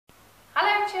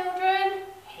children,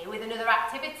 here with another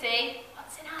activity.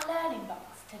 What's in our learning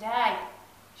box today?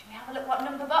 Shall we have a look what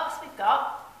number box we've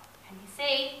got? Can you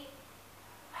see?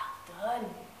 Well done.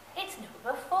 It's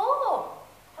number 4.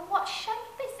 And what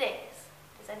shape is this?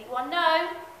 Does anyone know?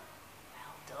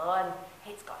 Well done.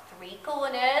 It's got 3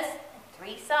 corners and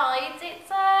 3 sides.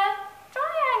 It's a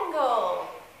triangle.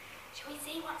 Shall we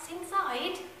see what's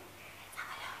inside? Let's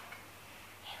have a look.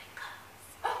 Here it comes.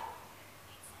 Oh,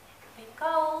 it's a little bit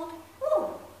cold.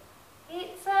 Ooh,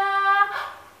 it's a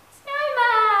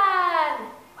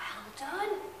snowman. Well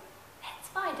done. Let's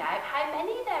find out how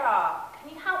many there are. Can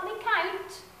you help me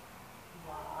count?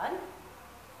 1,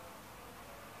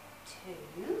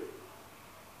 2,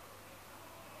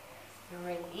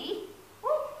 3.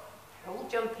 Ooh, they're all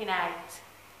jumping out.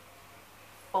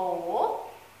 4.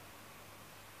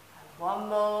 And 1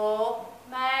 more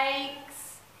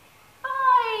makes 5.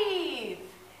 There we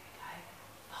go.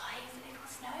 5 little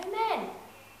snowmen.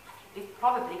 I think we've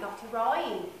probably got a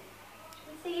rhyme. Shall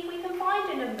we see if we can find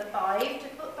a number 5 to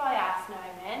put by our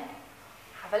snowmen?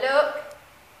 Have a look.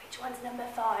 Which one's number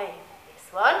 5?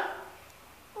 This one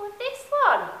or this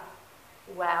one?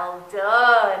 Well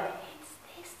done. It's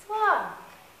this one.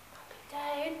 Pop it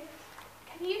down.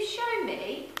 Can you show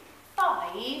me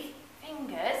 5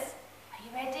 fingers? Are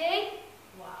you ready?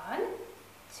 1,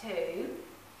 2,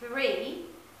 3,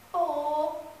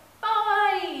 4,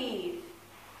 5.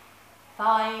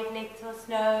 5 little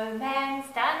snowmen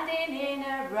standing in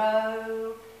a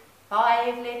row.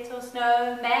 5 little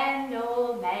snowmen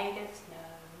all made of snow.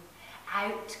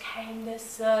 Out came the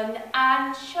sun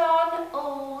and shone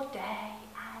all day,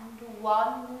 and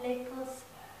 1 little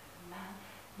snowman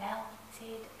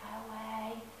melted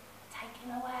away. Take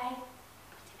him away,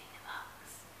 put him in a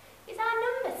box. Is our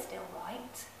number still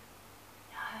right?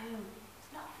 No,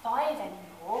 it's not 5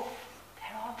 anymore.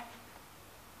 There are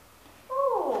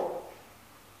 4.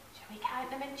 Shall we count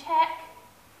them and check?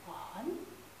 1,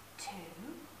 2,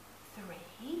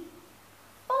 3,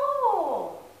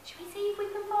 4. Shall we see if we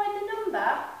can find the number?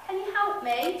 Can you help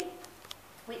me?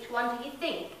 Which one do you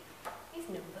think is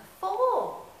number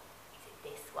 4? Is it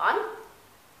this one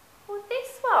or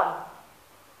this one?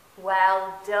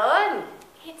 Well done.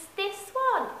 It's this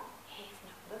one. Here's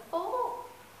number 4.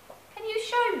 Can you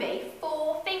show me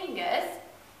 4 fingers?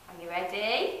 Are you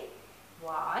ready?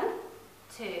 1,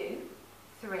 2,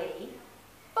 3,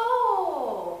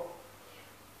 4.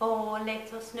 4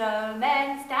 little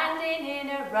snowmen standing in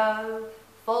a row.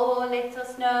 4 little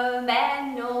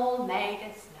snowmen all made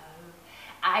of snow.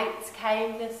 Out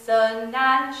came the sun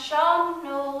and shone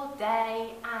all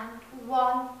day, and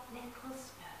 1 little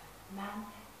snowman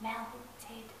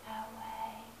melted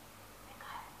away. We're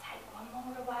going to take 1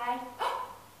 more away.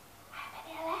 How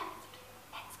many are left?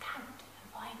 Let's count and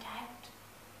find out.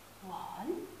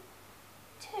 1,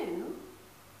 2,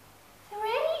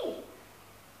 3.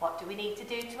 What do we need to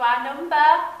do to our number?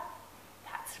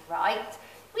 That's right.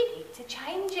 We need to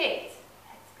change it.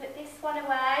 Let's put this one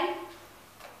away.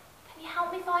 Can you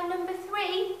help me find number 3?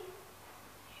 Here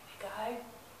we go.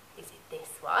 Is it this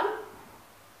one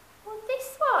or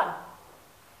this one?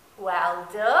 Well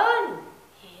done.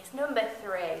 Here's number 3.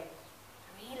 3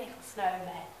 little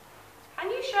snowmen. Can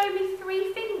you show me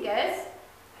 3 fingers?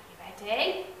 Are you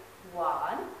ready?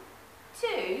 1,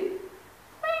 2,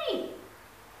 3.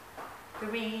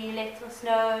 3 little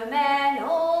snowmen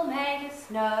all made of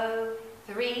snow.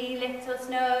 3 little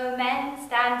snowmen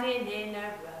standing in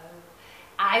a row.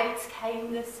 Out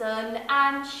came the sun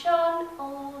and shone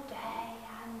all day,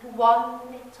 and 1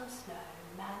 little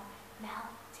snowman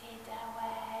melted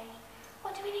away.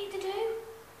 What do we need to do?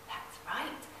 That's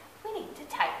right, we need to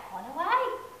take 1 away.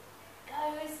 It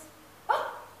goes,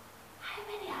 oh, how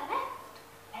many are left?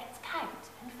 Let's count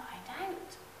and find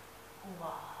out.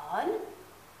 1,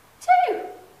 2. Here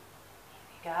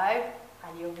we go.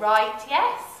 And you're right,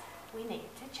 yes. We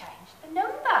need to change the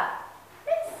number.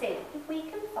 Let's see if we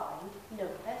can find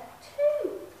number 2.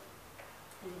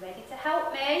 Are you ready to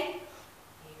help me?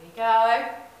 Here we go.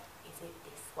 Is it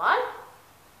this one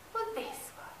or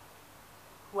this one?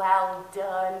 Well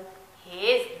done.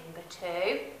 Here's number 2.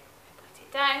 Put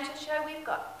it down to show we've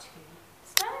got 2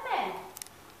 snowmen.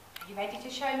 Are you ready to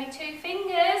show me 2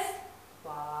 fingers?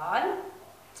 1,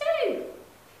 2.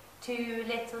 2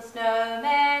 little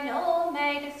snowmen all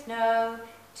made of snow.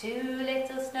 2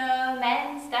 little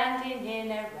snowmen standing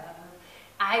in a row.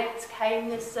 Out came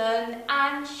the sun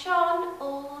and shone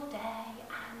all day,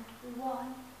 and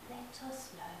 1 little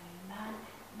snowman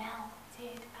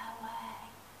melted away.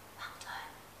 Well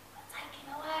done. We'll take him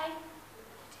away.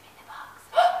 Put him in the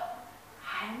box.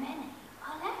 How many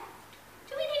are left?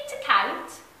 Do we need to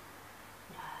count?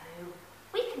 No.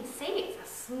 We can see it's a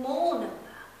small number.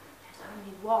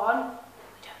 1.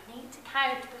 We don't need to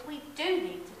count, but we do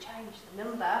need to change the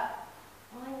number.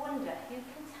 I wonder who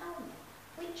can tell me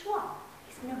which one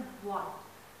is number 1. Are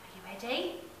you ready?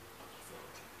 Is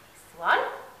it this one?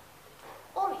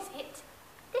 Or is it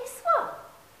this one?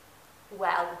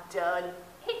 Well done.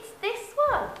 It's this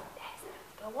one. There's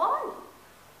number 1.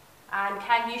 And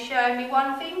can you show me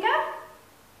one finger?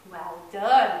 Well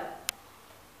done.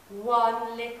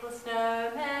 1 little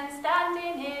snowman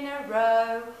standing in a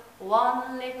row.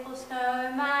 1 little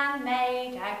snowman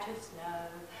made out of snow.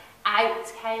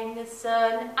 Out came the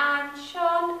sun and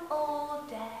shone all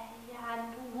day,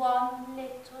 and 1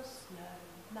 little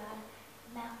snowman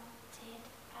melted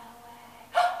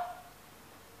away.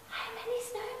 How many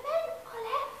snowmen are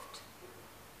left?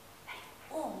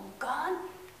 They've all gone.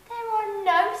 There are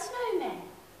no snowmen.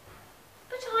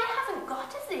 But I haven't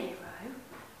got a 0.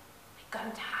 We're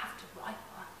going to have to write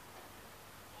one.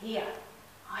 Here,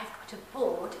 I've got a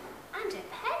board and a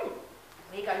pen.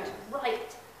 We're going to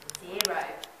write 0.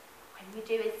 When we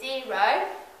do a 0,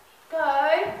 we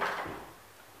go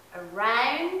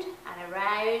around and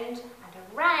around and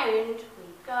around we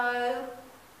go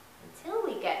until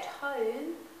we get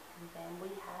home, and then we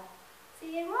have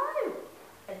 0.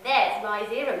 And there's my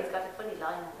 0. He's got a funny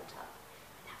line on the top.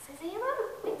 And that's a 0.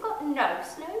 We've got no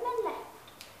snow.